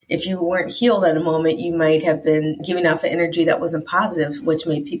if you weren't healed at a moment, you might have been giving off an energy that wasn't positive, which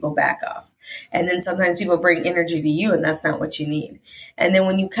made people back off. And then sometimes people bring energy to you, and that's not what you need. And then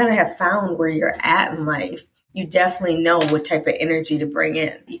when you kind of have found where you're at in life, you definitely know what type of energy to bring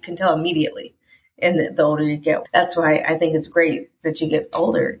in. You can tell immediately. And the older you get, that's why I think it's great that you get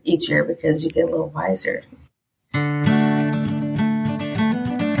older each year, because you get a little wiser.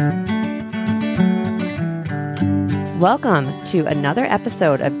 Welcome to another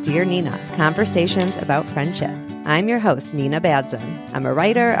episode of Dear Nina, Conversations about Friendship. I'm your host, Nina Badzin. I'm a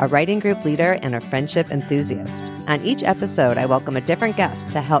writer, a writing group leader, and a friendship enthusiast. On each episode, I welcome a different guest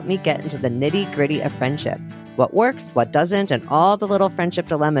to help me get into the nitty-gritty of friendship. What works, what doesn't, and all the little friendship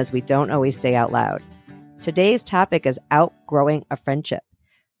dilemmas we don't always say out loud. Today's topic is outgrowing a friendship,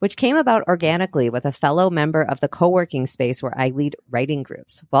 which came about organically with a fellow member of the co-working space where I lead writing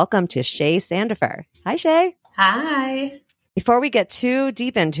groups. Welcome to Shay Sandifer. Hi, Shay. Hi. Before we get too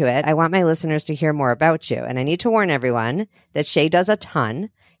deep into it, I want my listeners to hear more about you. And I need to warn everyone that Shay does a ton,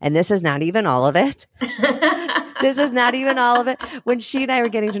 and this is not even all of it. This is not even all of it. When she and I were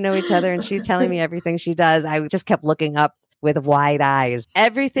getting to know each other and she's telling me everything she does, I just kept looking up with wide eyes.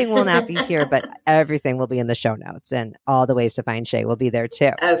 Everything will not be here, but everything will be in the show notes, and all the ways to find Shay will be there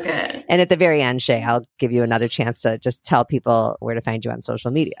too. Okay. And at the very end, Shay, I'll give you another chance to just tell people where to find you on social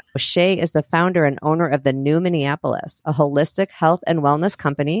media. Shay is the founder and owner of The New Minneapolis, a holistic health and wellness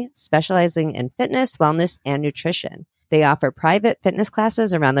company specializing in fitness, wellness, and nutrition. They offer private fitness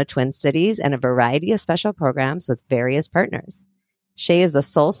classes around the Twin Cities and a variety of special programs with various partners. Shay is the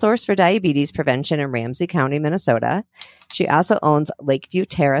sole source for diabetes prevention in Ramsey County, Minnesota. She also owns Lakeview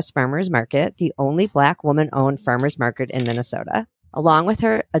Terrace Farmers Market, the only Black woman-owned farmers market in Minnesota. Along with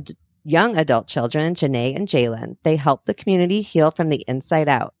her young adult children, Janae and Jalen, they help the community heal from the inside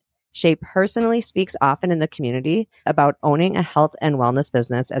out. Shay personally speaks often in the community about owning a health and wellness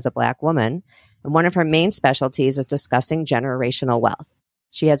business as a Black woman, and one of her main specialties is discussing generational wealth.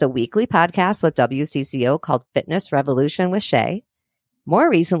 She has a weekly podcast with WCCO called Fitness Revolution with Shay.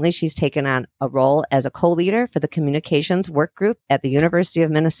 More recently, she's taken on a role as a co-leader for the communications work group at the University of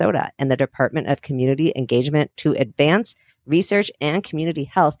Minnesota and the Department of Community Engagement to advance research and community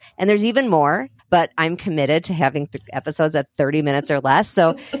health. And there's even more, but I'm committed to having episodes at 30 minutes or less.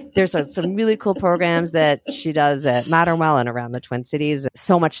 So there's some really cool programs that she does at Modern Well and around the Twin Cities.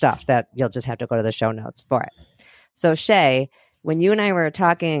 So much stuff that you'll just have to go to the show notes for it. So Shay, when you and I were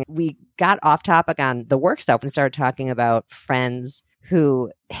talking, we got off topic on the work stuff and started talking about friends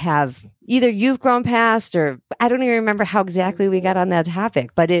who have either you've grown past, or I don't even remember how exactly we got on that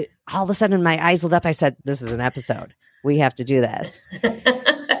topic, but it all of a sudden my eyes lit up. I said, this is an episode. We have to do this.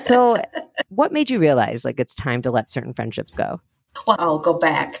 So what made you realize like it's time to let certain friendships go? Well, I'll go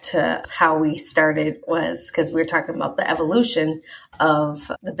back to how we started, was because we were talking about the evolution of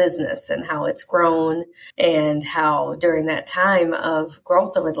the business and how it's grown, and how during that time of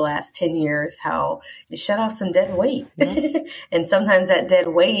growth over the last 10 years, how you shut off some dead weight. Yeah. And sometimes that dead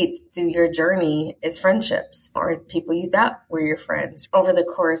weight through your journey is friendships or people you thought were your friends. Over the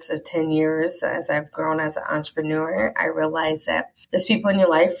course of 10 years, as I've grown as an entrepreneur, I realized that there's people in your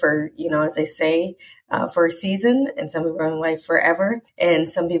life for, as they say, for a season, and some people are in life forever. And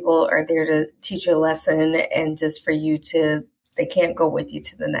some people are there to teach you a lesson and just for you they can't go with you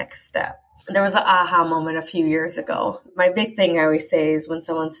to the next step. There was an aha moment a few years ago. My big thing I always say is when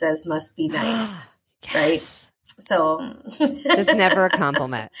someone says, must be nice, yes. Right? So it's never a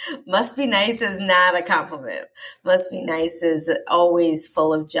compliment. Must be nice is not a compliment. Must be nice is always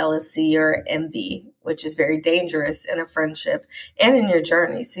full of jealousy or envy, which is very dangerous in a friendship and in your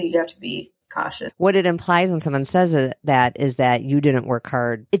journey. So you have to be cautious. What it implies when someone says that is that you didn't work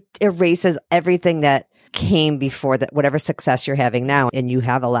hard. It erases everything that came before that, whatever success you're having now. And you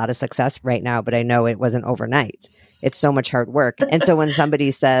have a lot of success right now, but I know it wasn't overnight. It's so much hard work. And so when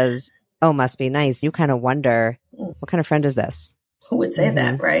somebody says, oh, must be nice, you kind of wonder, what kind of friend is this? Who would say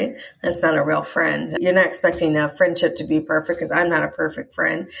that, right? That's not a real friend. You're not expecting a friendship to be perfect, because I'm not a perfect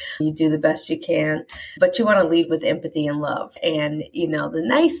friend. You do the best you can, but you want to lead with empathy and love. And, the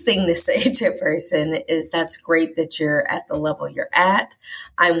nice thing to say to a person is, that's great that you're at the level you're at.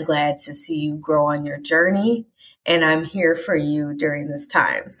 I'm glad to see you grow on your journey, and I'm here for you during this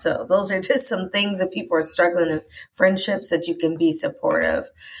time. So those are just some things that people are struggling in friendships, that you can be supportive.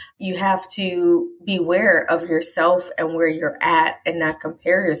 You have to be aware of yourself and where you're at, and not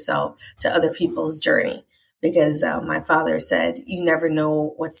compare yourself to other people's journey. Because my father said, you never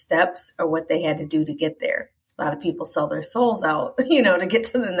know what steps or what they had to do to get there. A lot of people sell their souls out, to get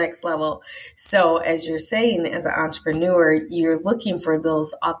to the next level. So as you're saying, as an entrepreneur, you're looking for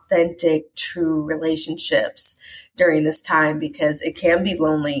those authentic, true relationships during this time, because it can be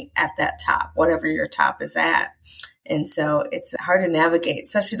lonely at that top, whatever your top is at. And so it's hard to navigate,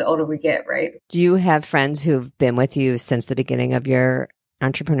 especially the older we get, right? Do you have friends who've been with you since the beginning of your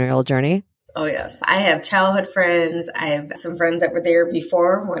entrepreneurial journey? Oh, yes. I have childhood friends. I have some friends that were there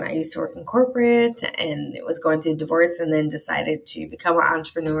before when I used to work in corporate and it was going through divorce, and then decided to become an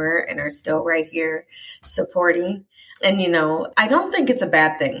entrepreneur and are still right here supporting. And, I don't think it's a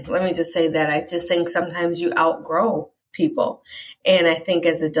bad thing. Let me just say that. I just think sometimes you outgrow people. And I think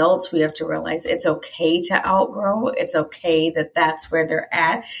as adults, we have to realize it's okay to outgrow. It's okay that that's where they're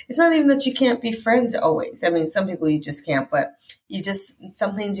at. It's not even that you can't be friends always. I mean, some people you just can't, but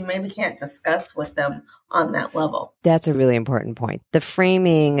some things you maybe can't discuss with them on that level. That's a really important point. The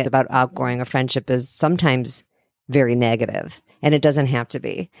framing about outgrowing a friendship is sometimes very negative, and it doesn't have to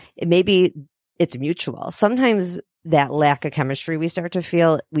be. Maybe it's mutual. Sometimes that lack of chemistry we start to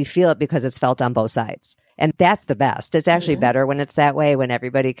feel, we feel it because it's felt on both sides. And that's the best. It's actually better when it's that way, when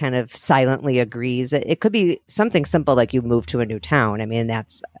everybody kind of silently agrees. It could be something simple like you move to a new town. I mean,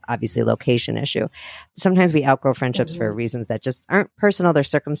 that's obviously a location issue. Sometimes we outgrow friendships for reasons that just aren't personal, they're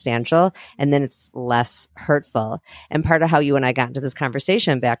circumstantial, and then it's less hurtful. And part of how you and I got into this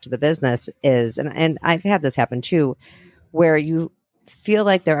conversation back to the business is, and I've had this happen too, where you feel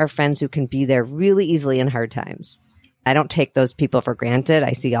like there are friends who can be there really easily in hard times. I don't take those people for granted.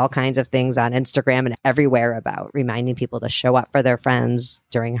 I see all kinds of things on Instagram and everywhere about reminding people to show up for their friends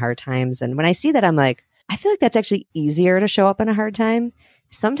during hard times. And when I see that, I'm like, I feel like that's actually easier to show up in a hard time.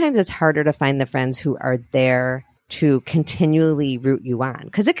 Sometimes it's harder to find the friends who are there to continually root you on,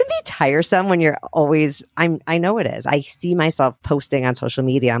 because it can be tiresome when you're always, I know it is. I see myself posting on social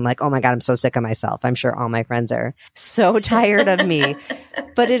media. I'm like, oh my God, I'm so sick of myself. I'm sure all my friends are so tired of me,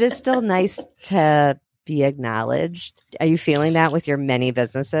 but it is still nice to be acknowledged. Are you feeling that with your many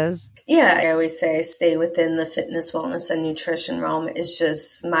businesses? Yeah, I always say I stay within the fitness, wellness, and nutrition realm. It's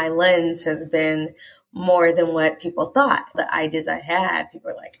just my lens has been more than what people thought. The ideas I had, people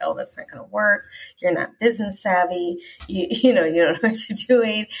were like, oh, that's not going to work. You're not business savvy. You don't know what you're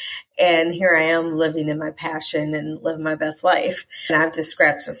doing. And here I am living in my passion and living my best life. And I've just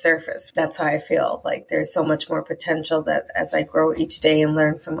scratched the surface. That's how I feel. Like there's so much more potential that as I grow each day and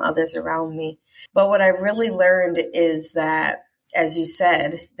learn from others around me. But what I've really learned is that, as you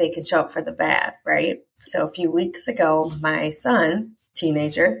said, they can show up for the bad, right? So a few weeks ago, my son,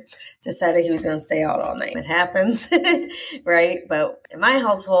 teenager, decided he was going to stay out all night. It happens, right? But in my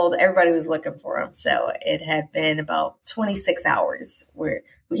household, everybody was looking for him. So it had been about 26 hours where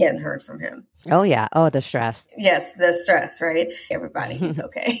we hadn't heard from him. Oh, yeah. Oh, the stress. Yes, the stress, right? Everybody is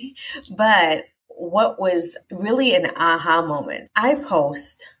okay. But what was really an aha moment, I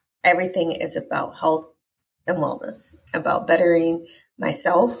post everything is about health and wellness, about bettering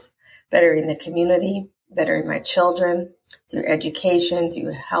myself, bettering the community, bettering my children through education,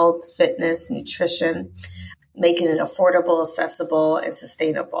 through health, fitness, nutrition, making it affordable, accessible, and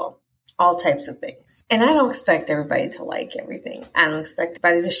sustainable. All types of things. And I don't expect everybody to like everything. I don't expect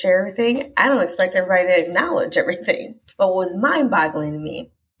everybody to share everything. I don't expect everybody to acknowledge everything. But what was mind-boggling to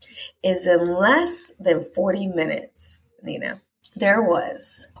me is in less than 40 minutes, Nina, there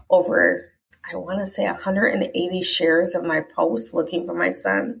was over, I want to say 180 shares of my post looking for my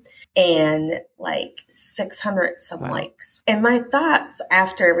son and like 600 some likes. And my thoughts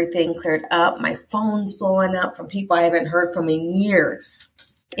after everything cleared up, my phone's blowing up from people I haven't heard from in years.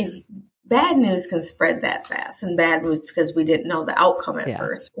 If bad news can spread that fast, and bad news because we didn't know the outcome at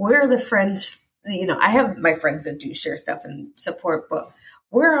first, where are the friends? I have my friends that do share stuff and support, but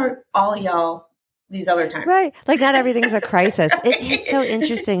where are all y'all these other times? Right. Like not everything's a crisis. It is so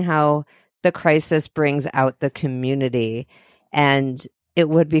interesting how the crisis brings out the community, and it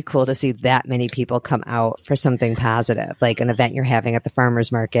would be cool to see that many people come out for something positive, like an event you're having at the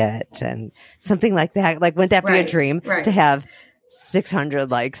farmer's market and something like that. Like, wouldn't that be a dream to have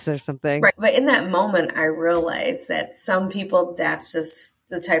 600 likes or something? Right. But in that moment, I realized that some people, that's just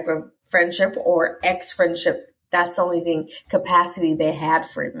the type of friendship or ex-friendship. That's the only thing, capacity they had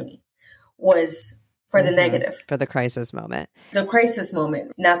for me was for the negative. For the crisis moment. The crisis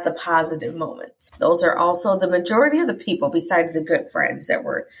moment, not the positive moments. Those are also the majority of the people, besides the good friends, that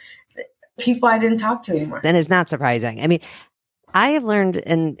were people I didn't talk to anymore. And it's not surprising. I mean, I have learned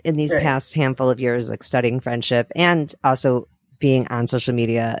in these past handful of years, like studying friendship and also being on social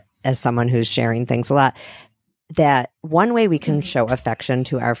media as someone who's sharing things a lot, that one way we can show affection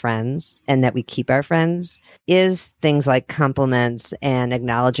to our friends and that we keep our friends is things like compliments and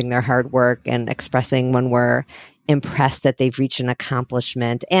acknowledging their hard work and expressing when we're impressed that they've reached an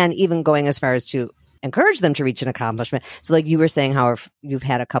accomplishment, and even going as far as to encourage them to reach an accomplishment. So like you were saying, how if you've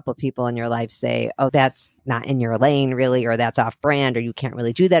had a couple of people in your life say, oh, that's not in your lane really, or that's off brand, or you can't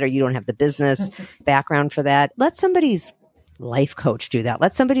really do that, or you don't have the business background for that. Let somebody's life coach do that.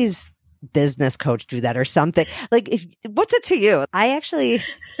 Let somebody's business coach do that or something. Like, what's it to you? I actually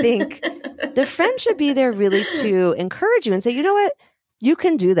think the friend should be there really to encourage you and say, you know what, you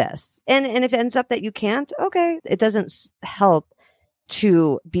can do this. And if it ends up that you can't, okay, it doesn't help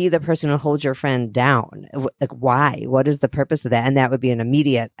to be the person who holds your friend down. Like, why? What is the purpose of that? And that would be an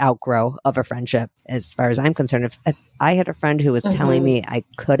immediate outgrow of a friendship, as far as I'm concerned. If I had a friend who was telling me I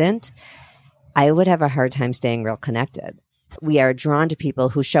couldn't, I would have a hard time staying real connected. We are drawn to people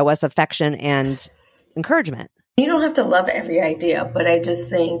who show us affection and encouragement. You don't have to love every idea, but I just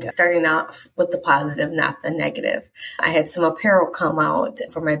think starting off with the positive, not the negative. I had some apparel come out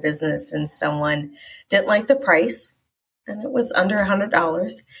for my business and someone didn't like the price and it was under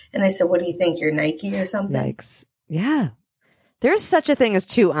 $100. And they said, what do you think? You're Nike or something? Yikes. Yeah. There's such a thing as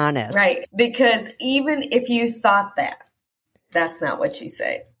too honest. Right. Because even if you thought that, that's not what you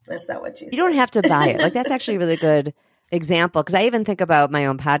say. That's not what you say. You don't have to buy it. Like, that's actually a really good example. Because I even think about my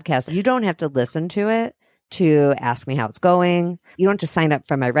own podcast. You don't have to listen to it to ask me how it's going. You don't have to sign up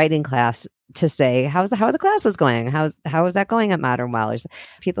for my writing class to say, how are the classes going? How is that going at Modern Well?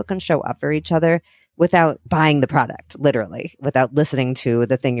 People can show up for each other without buying the product, literally, without listening to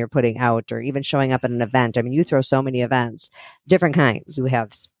the thing you're putting out or even showing up at an event. I mean, you throw so many events, different kinds. You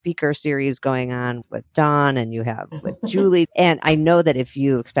have speaker series going on with Dawn and you have with Julie. And I know that if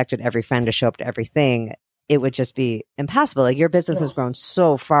you expected every friend to show up to everything, it would just be impossible. Like, your business has grown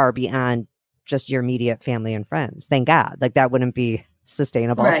so far beyond just your immediate family and friends. Thank God. Like, that wouldn't be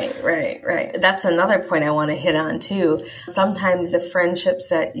sustainable. Right. That's another point I want to hit on too. Sometimes the friendships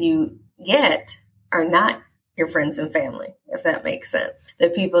that you get are not your friends and family, if that makes sense. The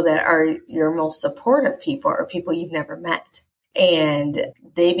people that are your most supportive people are people you've never met. And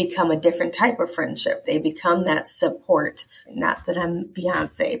they become a different type of friendship. They become that support. Not that I'm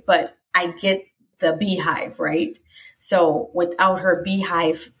Beyonce, but I get the beehive, right? So without her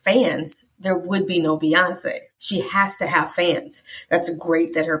beehive fans, there would be no Beyonce. She has to have fans. That's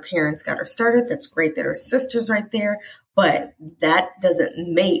great that her parents got her started. That's great that her sister's right there. But that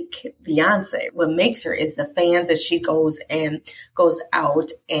doesn't make Beyonce. What makes her is the fans that she goes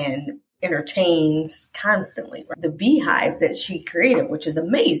out and entertains constantly. The beehive that she created, which is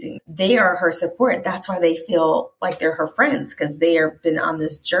amazing. They are her support. That's why they feel like they're her friends, because they have been on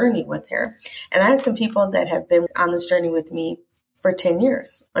this journey with her. And I have some people that have been on this journey with me for 10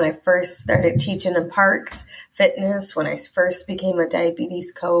 years. When I first started teaching in parks, fitness, when I first became a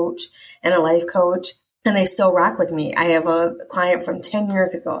diabetes coach and a life coach, and they still rock with me. I have a client from 10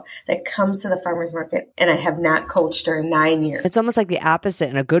 years ago that comes to the farmer's market, and I have not coached her in 9 years. It's almost like the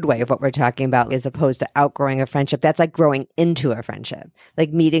opposite in a good way of what we're talking about, as opposed to outgrowing a friendship. That's like growing into a friendship,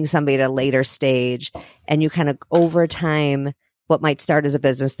 like meeting somebody at a later stage, and you kind of over time, what might start as a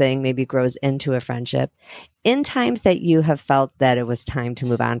business thing maybe grows into a friendship. In times that you have felt that it was time to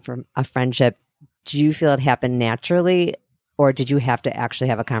move on from a friendship, do you feel it happened naturally? Or did you have to actually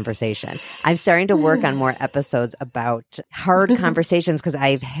have a conversation? I'm starting to work on more episodes about hard conversations, because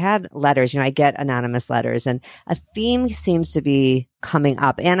I've had letters, I get anonymous letters, and a theme seems to be coming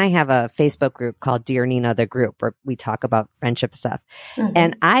up. And I have a Facebook group called Dear Nina, the group, where we talk about friendship stuff.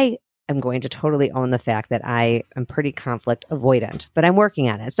 And I am going to totally own the fact that I am pretty conflict avoidant, but I'm working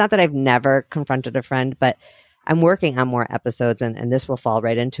on it. It's not that I've never confronted a friend, but I'm working on more episodes, and this will fall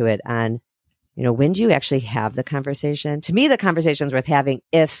right into it on, when do you actually have the conversation? To me, the conversation is worth having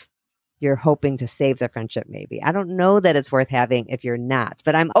if you're hoping to save the friendship, maybe. I don't know that it's worth having if you're not,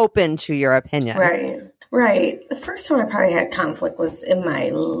 but I'm open to your opinion. Right. The first time I probably had conflict was in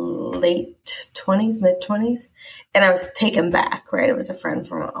my late 20s, mid 20s. And I was taken back, right? It was a friend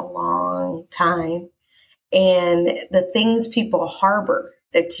from a long time. And the things people harbor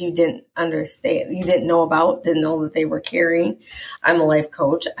that you didn't understand, you didn't know about, didn't know that they were carrying. I'm a life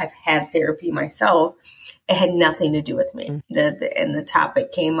coach. I've had therapy myself. It had nothing to do with me. And the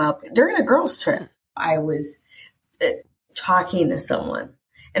topic came up during a girls' trip. I was talking to someone,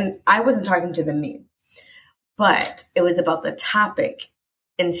 and I wasn't talking to me, but it was about the topic.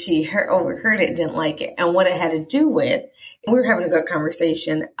 And she overheard it, didn't like it. And what it had to do with, we were having a good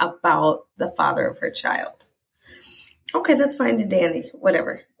conversation about the father of her child. Okay, that's fine and dandy,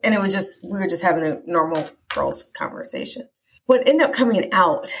 whatever. And it was we were just having a normal girls' conversation. What ended up coming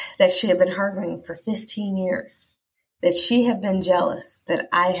out that she had been harboring for 15 years, that she had been jealous that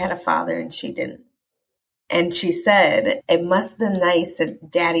I had a father and she didn't. And she said, it must have been nice that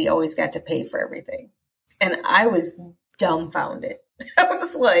daddy always got to pay for everything. And I was dumbfounded. I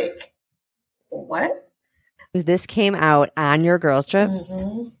was like, what? This came out on your girls trip?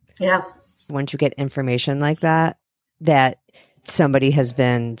 Mm-hmm. Yeah. Once you get information like that somebody has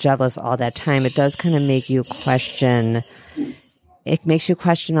been jealous all that time, it does kind of make you question. It makes you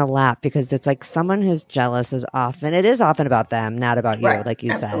question a lot, because it's like someone who's jealous it is often about them, not about you, right. like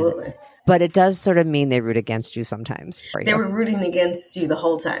you Absolutely. said. But it does sort of mean they root against you sometimes. They were rooting against you the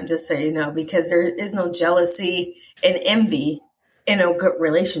whole time, just so you know, because there is no jealousy and envy in a good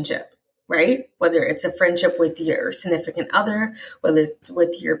relationship, right? Whether it's a friendship with your significant other, whether it's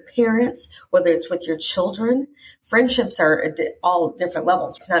with your parents, whether it's with your children. Friendships are at all different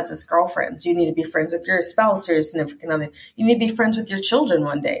levels. It's not just girlfriends. You need to be friends with your spouse or your significant other. You need to be friends with your children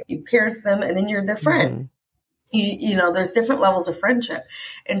one day. You parent them and then you're their friend. Mm-hmm. You know, there's different levels of friendship.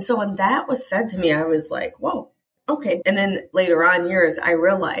 And so when that was said to me, I was like, whoa, okay. And then later on years, I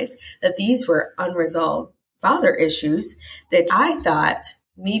realized that these were unresolved father issues that I thought,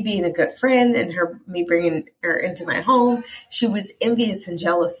 me being a good friend and me bringing her into my home, she was envious and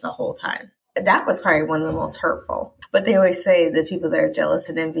jealous the whole time. That was probably one of the most hurtful. But they always say the people that are jealous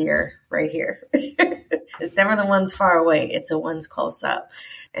and envy are right here. It's never the ones far away. It's the ones close up.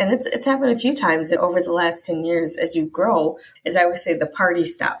 And it's happened a few times over the last 10 years as you grow. As I always say, the party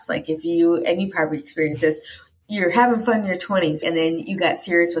stops. Like if you probably experience this, you're having fun in your 20s and then you got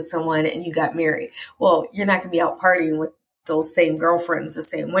serious with someone and you got married. Well, you're not going to be out partying with those same girlfriends the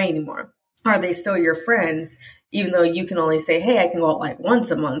same way anymore. Are they still your friends? Even though you can only say, hey, I can go out like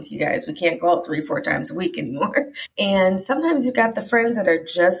once a month, you guys. We can't go out 3-4 times a week anymore. And sometimes you've got the friends that are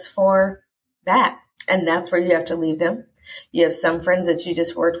just for that. And that's where you have to leave them. You have some friends that you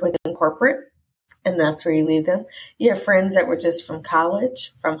just worked with in corporate, and that's where you leave them. You have friends that were just from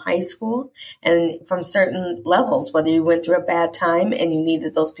college, from high school, and from certain levels, whether you went through a bad time and you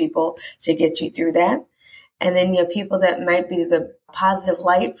needed those people to get you through that. And then you have people that might be the positive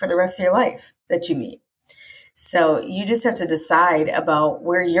light for the rest of your life that you meet. So you just have to decide about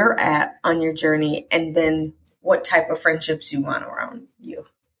where you're at on your journey and then what type of friendships you want around you.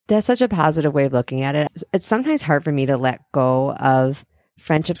 That's such a positive way of looking at it. It's sometimes hard for me to let go of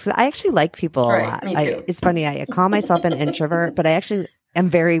friendships. I actually like people a lot. Me too. It's funny. I call myself an introvert, but I actually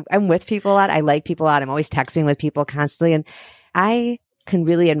I'm with people a lot. I like people a lot. I'm always texting with people constantly. And I can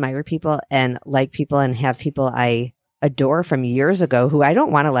really admire people and like people and have people I adore from years ago who I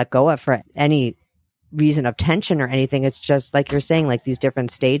don't want to let go of for any reason of tension or anything. It's just like you're saying, like these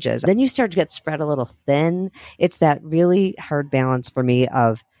different stages. Then you start to get spread a little thin. It's that really hard balance for me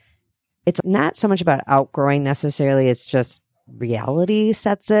of, it's not so much about outgrowing necessarily. It's just reality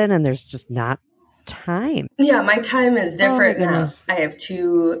sets in and there's just not time. Yeah, my time is different now. I have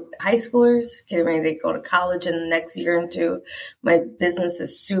 2 high schoolers getting ready to go to college in the next year or 2. My business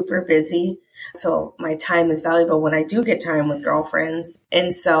is super busy. So my time is valuable when I do get time with girlfriends.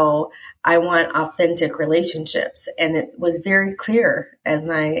 And so I want authentic relationships. And it was very clear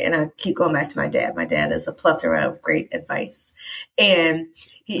and I keep going back to my dad. My dad is a plethora of great advice. And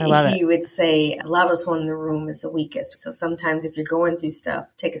he would say, the loudest one in the room is the weakest. So sometimes if you're going through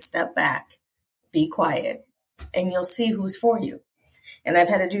stuff, take a step back, be quiet, and you'll see who's for you. And I've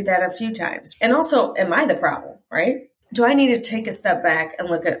had to do that a few times. And also, am I the problem, right? Do I need to take a step back and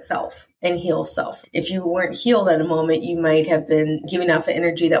look at self and heal self? If you weren't healed at a moment, you might have been giving off an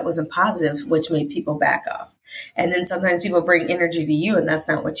energy that wasn't positive, which made people back off. And then sometimes people bring energy to you and that's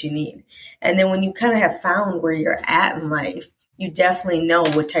not what you need. And then when you kind of have found where you're at in life, you definitely know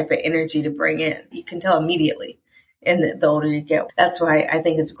what type of energy to bring in. You can tell immediately. And the older you get. That's why I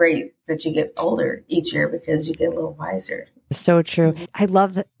think it's great that you get older each year because you get a little wiser. So true. I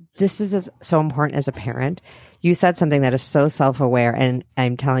love that this is so important as a parent. You said something that is so self-aware, and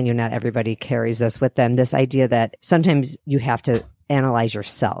I'm telling you, not everybody carries this with them. This idea that sometimes you have to analyze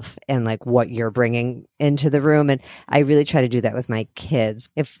yourself and like what you're bringing into the room. And I really try to do that with my kids.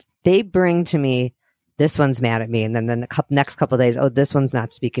 If they bring to me, this one's mad at me. And then the next couple of days, oh, this one's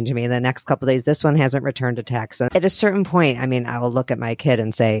not speaking to me. And the next couple of days, this one hasn't returned a text. And at a certain point, I mean, I will look at my kid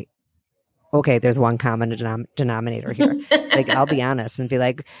and say, okay, there's one common denominator here. Like, I'll be honest and be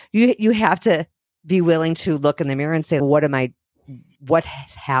like, you have to be willing to look in the mirror and say, what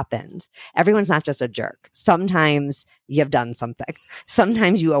has happened? Everyone's not just a jerk. Sometimes you've done something.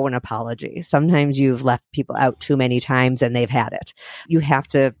 Sometimes you owe an apology. Sometimes you've left people out too many times and they've had it. You have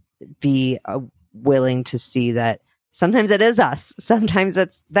to be willing to see that Sometimes it is us. Sometimes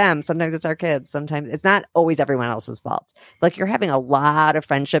it's them. Sometimes it's our kids. Sometimes it's not always everyone else's fault. Like you're having a lot of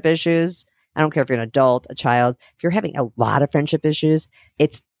friendship issues. I don't care if you're an adult, a child. If you're having a lot of friendship issues,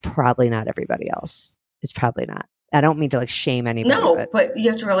 it's probably not everybody else. It's probably not. I don't mean to like shame anybody. No, but you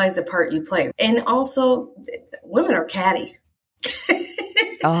have to realize the part you play. And also, women are catty.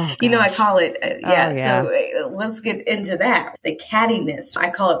 Oh, you know, I call it, yeah. So let's get into that. The cattiness, I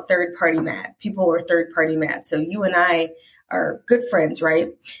call it third party mad. People are third party mad. So you and I are good friends, right?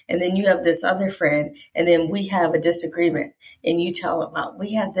 And then you have this other friend, and then we have a disagreement, and you tell about,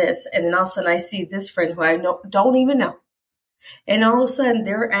 we have this. And then all of a sudden I see this friend who I don't even know. And all of a sudden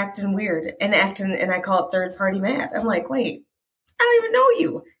they're acting weird and I call it third party mad. I'm like, wait, I don't even know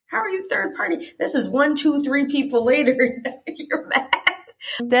you. How are you third party? This is 1, 2, 3 people later. You're mad.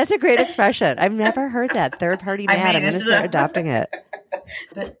 That's a great expression. I've never heard that. Third party mad. I'm going to start adopting it.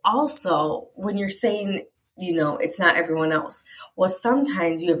 But also when you're saying, you know, it's not everyone else. Well,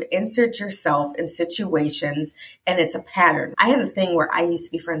 sometimes you have inserted yourself in situations and it's a pattern. I had a thing where I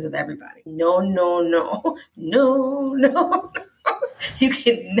used to be friends with everybody. No. You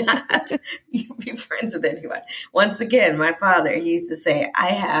cannot be friends with anyone. Once again, my father, he used to say, I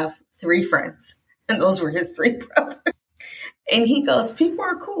have 3 friends. And those were his 3 brothers. And he goes, people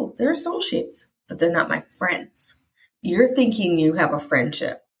are cool. They're associates, but they're not my friends. You're thinking you have a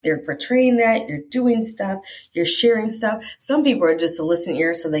friendship. They're portraying that. You're doing stuff. You're sharing stuff. Some people are just a listening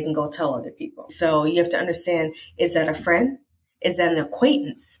ear so they can go tell other people. So you have to understand, is that a friend? Is that an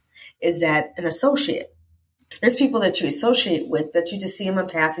acquaintance? Is that an associate? There's people that you associate with that you just see them in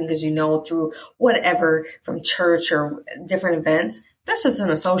passing because you know through whatever from church or different events. That's just an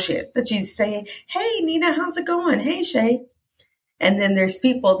associate that you say, hey, Nina, how's it going? Hey, Shay. And then there's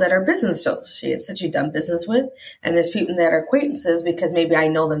people that are business associates that you've done business with. And there's people that are acquaintances because maybe I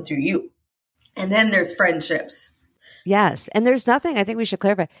know them through you. And then there's friendships. Yes. And there's nothing, I think we should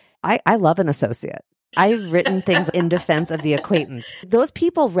clarify. I love an associate. I've written things in defense of the acquaintance. Those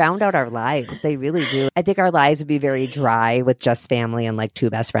people round out our lives. They really do. I think our lives would be very dry with just family and like 2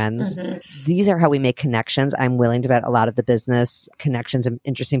 best friends. Mm-hmm. These are how we make connections. I'm willing to bet a lot of the business connections and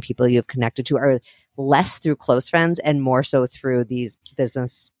interesting people you have connected to are less through close friends and more so through these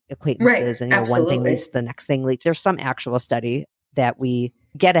business acquaintances. Right. And one thing leads to the next thing leads. There's some actual study that we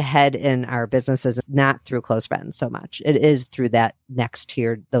get ahead in our businesses, not through close friends so much. It is through that next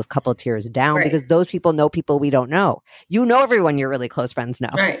tier, those couple tiers down, right. Because those people know people we don't know. You know everyone your really close friends know.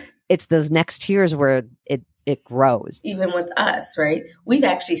 Right. It's those next tiers where it grows. Even with us, right? We've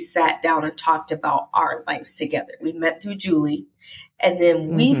actually sat down and talked about our lives together. We met through Julie, and then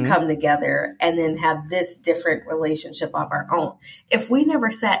we've come together and then have this different relationship of our own. If we never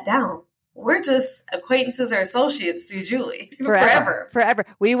sat down, we're just acquaintances or associates through Julie forever.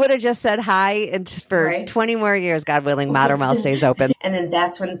 We would have just said hi for 20 more years, God willing, Modern Well stays open. And then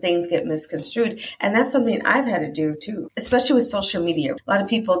that's when things get misconstrued. And that's something I've had to do too, especially with social media. A lot of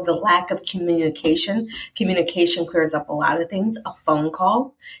people, the lack of communication clears up a lot of things. A phone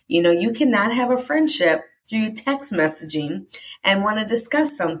call, you cannot have a friendship through text messaging and want to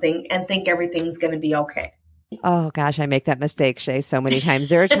discuss something and think everything's going to be okay. Oh gosh, I make that mistake, Shay, so many times.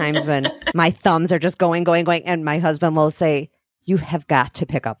 There are times when my thumbs are just going, and my husband will say, you have got to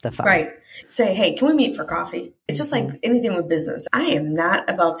pick up the phone. Right. Say, hey, can we meet for coffee? It's just like anything with business. I am not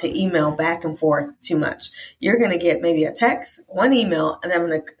about to email back and forth too much. You're going to get maybe a text, one email, and I'm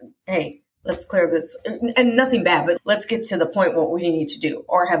going to, hey, let's clear this, and nothing bad, but let's get to the point what we need to do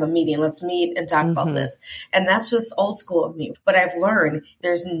or have a meeting. Let's meet and talk about this. And that's just old school of me. But I've learned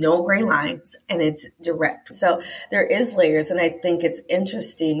there's no gray lines and it's direct. So there is layers. And I think it's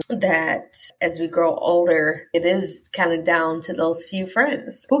interesting that as we grow older, it is kind of down to those few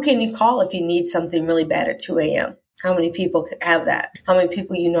friends. Who can you call if you need something really bad at 2 a.m.? How many people have that? How many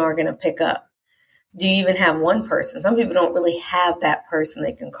people are going to pick up? Do you even have one person? Some people don't really have that person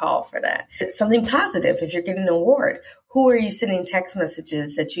they can call for that. It's something positive. If you're getting an award, who are you sending text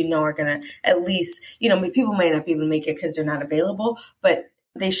messages that are going to at least, people might not be able to make it because they're not available, but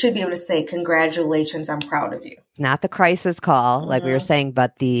they should be able to say, congratulations, I'm proud of you. Not the crisis call, like we were saying,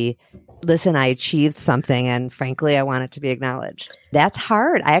 but listen, I achieved something and frankly, I want it to be acknowledged. That's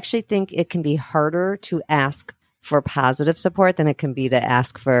hard. I actually think it can be harder to ask for positive support than it can be to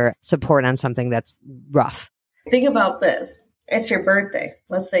ask for support on something that's rough. Think about this. It's your birthday.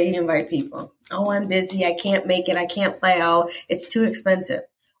 Let's say you invite people. Oh, I'm busy. I can't make it. I can't fly out. It's too expensive.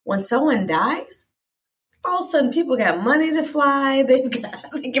 When someone dies, all of a sudden people got money to fly. They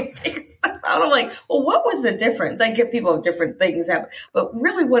can figure stuff out. I'm like, well, what was the difference? I get people different things happen, but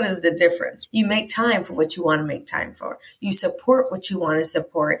really what is the difference? You make time for what you want to make time for. You support what you want to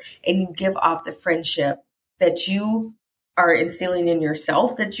support and you give off the friendship that you are instilling in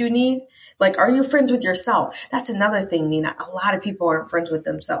yourself that you need? Like, are you friends with yourself? That's another thing, Nina. A lot of people aren't friends with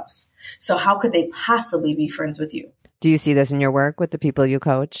themselves. So how could they possibly be friends with you? Do you see this in your work with the people you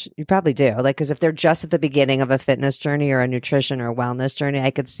coach? You probably do. Like, because if they're just at the beginning of a fitness journey or a nutrition or wellness journey,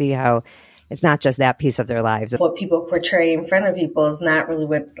 I could see how it's not just that piece of their lives. What people portray in front of people is not really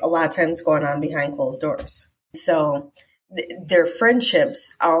what's a lot of times going on behind closed doors. So their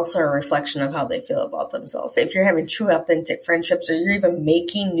friendships are also a reflection of how they feel about themselves. If you're having true, authentic friendships, or you're even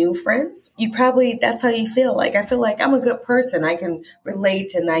making new friends, that's how you feel. Like, I feel like I'm a good person. I can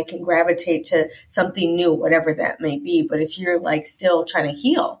relate and I can gravitate to something new, whatever that may be. But if you're like still trying to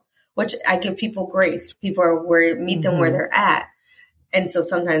heal, which I give people grace, people are meet them where they're at. And so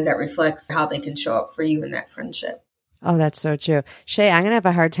sometimes that reflects how they can show up for you in that friendship. Oh, that's so true. Shay, I'm going to have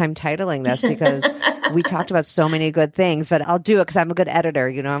a hard time titling this because we talked about so many good things, but I'll do it because I'm a good editor.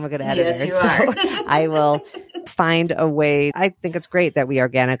 You know, I'm a good editor. Yes, you are. I will find a way. I think it's great that we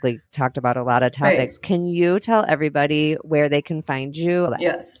organically talked about a lot of topics. Right. Can you tell everybody where they can find you?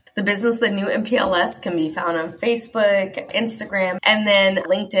 Yes. The Business, the New MPLS can be found on Facebook, Instagram, and then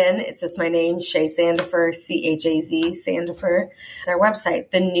LinkedIn. It's just my name, Shay Sandefur, CHAZ Sandefur. It's our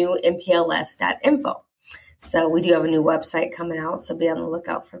website, thenewmpls.info. So we do have a new website coming out, so be on the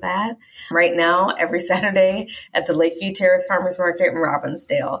lookout for that. Right now, every Saturday at the Lakeview Terrace Farmers Market in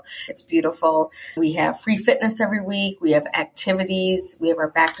Robbinsdale. It's beautiful. We have free fitness every week. We have activities. We have our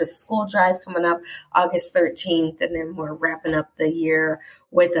back to school drive coming up August 13th, and then we're wrapping up the year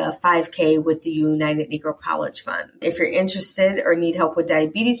with a 5K with the United Negro College Fund. If you're interested or need help with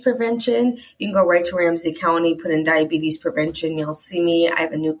diabetes prevention, you can go right to Ramsey County, put in diabetes prevention. You'll see me. I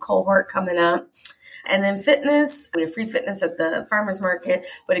have a new cohort coming up. And then fitness, we have free fitness at the farmers market.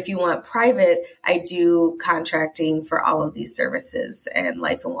 But if you want private, I do contracting for all of these services and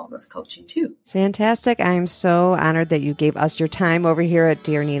life and wellness coaching too. Fantastic. I'm so honored that you gave us your time over here at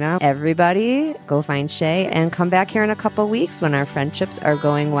Dear Nina. Everybody, go find Shay and come back here in a couple weeks when our friendships are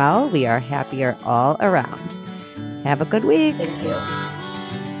going well. We are happier all around. Have a good week. Thank you.